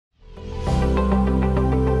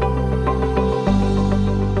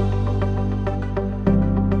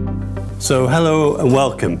So hello and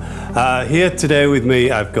welcome. Here today with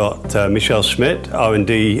me I've got Michel Schmidt,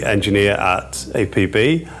 R&D engineer at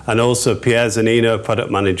APB, and also Pierre Zanino, product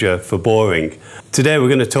manager for Boring. Today we're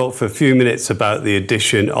going to talk for a few minutes about the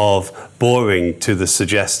addition of Boring to the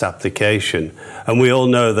Suggest application. And we all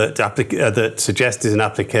know that, that Suggest is an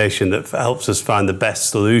application that helps us find the best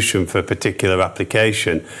solution for a particular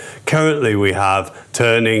application. Currently we have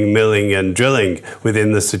turning, milling and drilling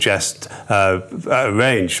within the Suggest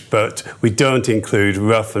range, but we don't include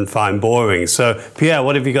rough and fine boring. So Pierre,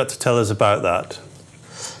 what have you got to tell us about that?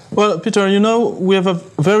 Well, Peter, you know, we have a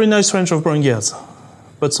very nice range of boring gears,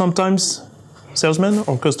 but sometimes salesmen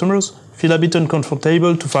or customers feel a bit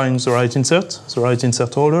uncomfortable to find the right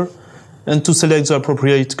insert holder, and to select the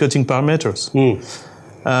appropriate cutting parameters.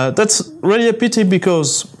 That's really a pity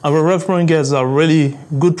because our rough boring gears are really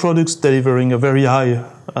good products delivering a very high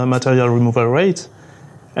material removal rate.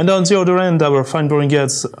 And on the other hand, our fine boring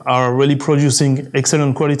gears are really producing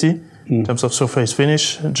excellent quality in terms of surface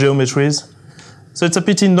finish, geometries. So it's a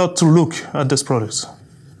pity not to look at these products.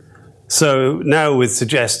 So now with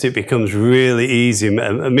Suggest it becomes really easy.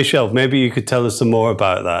 Michel, maybe you could tell us some more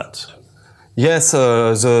about that. Yes,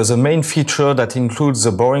 the main feature that includes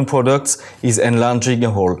the boring products is enlarging a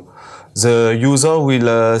hole. The user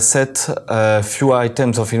will set a few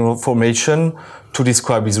items of information to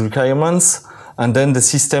describe his requirements, and then the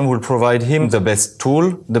system will provide him the best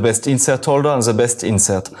tool, the best insert holder, and the best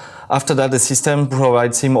insert. After that, the system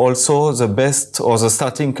provides him also the best or the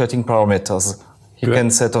starting cutting parameters he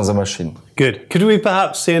can set on the machine. Good. Could we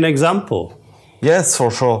perhaps see an example? Yes,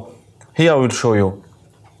 for sure. Here I will show you.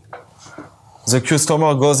 The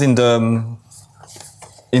customer goes in the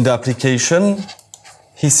application.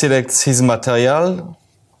 He selects his material,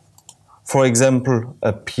 for example,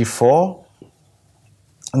 a P4.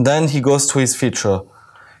 And then he goes to his feature.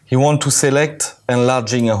 He wants to select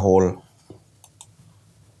enlarging a hole.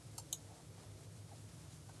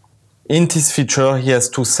 In this feature, he has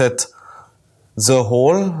to set the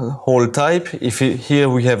hole type. Here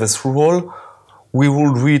we have a through hole, we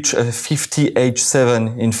will reach a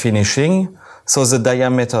 50H7 in finishing. So the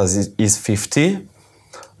diameter is 50.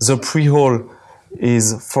 The pre-hole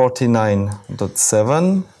is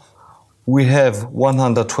 49.7. We have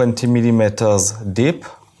 120 millimeters deep.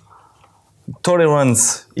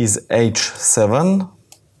 Tolerance is H7.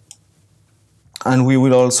 And we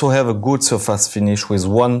will also have a good surface finish with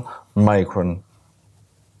 1 micron.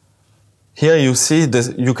 Here you see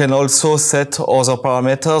that you can also set other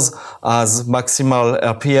parameters as maximal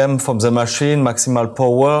RPM from the machine, maximal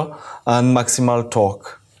power, and maximal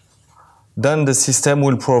torque. Then the system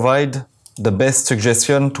will provide the best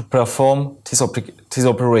suggestion to perform this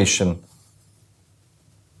operation.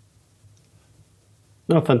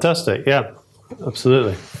 Oh, fantastic. Yeah,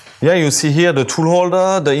 absolutely. Yeah, you see here the tool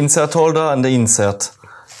holder, the insert holder, and the insert.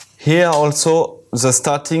 Here also the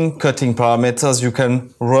starting cutting parameters you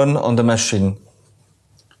can run on the machine.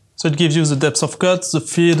 So it gives you the depth of cut, the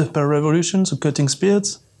feed per revolution, the cutting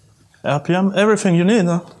speeds, RPM, everything you need.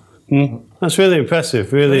 Huh? That's really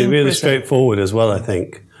impressive, really straightforward as well, I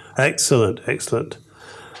think. Excellent, excellent.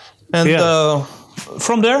 And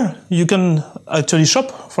from there, you can actually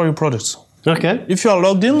shop for your products. Okay. If you are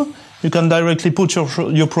logged in, you can directly put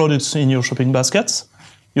your products in your shopping baskets.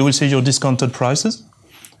 You will see your discounted prices.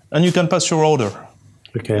 And you can pass your order.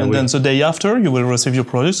 Okay, and then the day after, you will receive your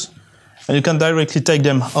products. And you can directly take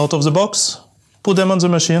them out of the box, put them on the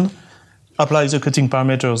machine, apply the cutting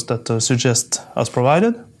parameters that Suggest has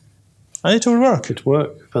provided, and it will work. It will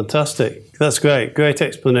work. Fantastic. That's great. Great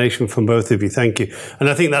explanation from both of you. Thank you. And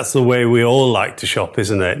I think that's the way we all like to shop,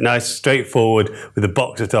 isn't it? Nice, straightforward, with a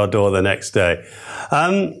box at our door the next day.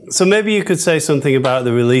 So maybe you could say something about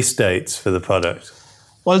the release dates for the product.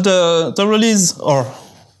 Well, the release, or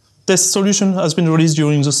this solution has been released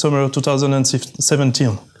during the summer of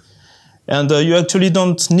 2017. And you actually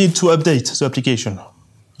don't need to update the application.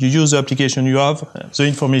 You use the application you have, the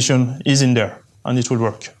information is in there, and it will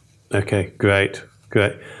work. Okay, great,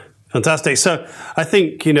 great. Fantastic. So I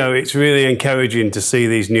think, you know, it's really encouraging to see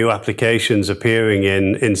these new applications appearing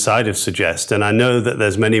inside of Suggest. And I know that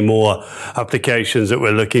there's many more applications that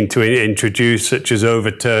we're looking to introduce, such as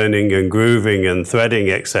overturning and grooving and threading,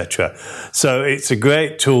 etc. So it's a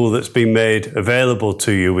great tool that's been made available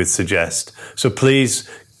to you with Suggest. So please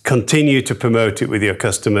continue to promote it with your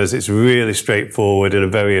customers. It's really straightforward and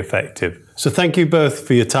very effective. So thank you both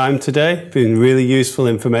for your time today. Been really useful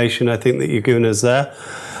information, I think, that you've given us there.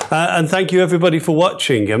 And thank you everybody for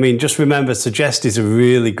watching. I mean, just remember, Suggest is a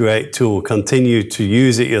really great tool. Continue to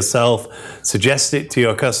use it yourself. Suggest it to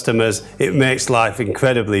your customers. It makes life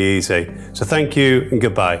incredibly easy. So thank you and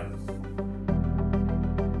goodbye.